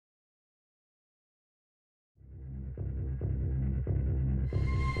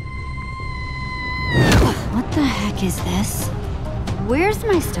the heck is this? Where's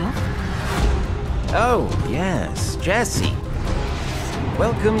my stuff? Oh, yes, Jesse.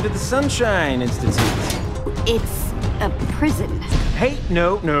 Welcome to the Sunshine Institute. It's a prison. Hey,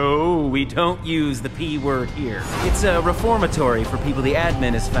 no, we don't use the P word here. It's a reformatory for people the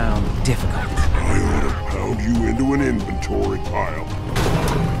admin has found difficult. I ought to pound you into an inventory pile.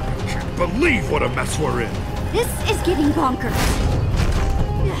 I can't believe what a mess we're in. This is getting bonkers.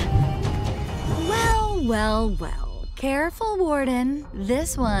 Well. Careful, Warden.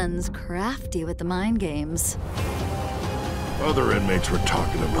 This one's crafty with the mind games. Other inmates were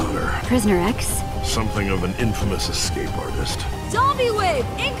talking about her. Prisoner X? Something of an infamous escape artist. Zombie wave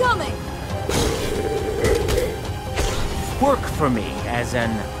incoming! Work for me as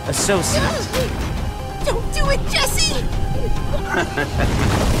an associate. Don't do it, Jesse!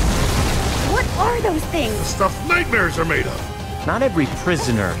 What are those things? The stuff nightmares are made of. Not every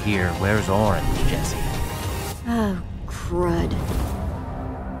prisoner here wears orange, Jesse. Oh, crud.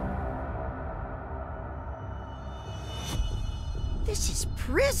 This is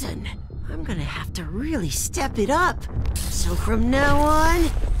prison. I'm gonna have to really step it up. So from now on,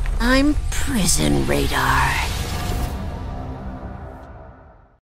 I'm Prison Radar.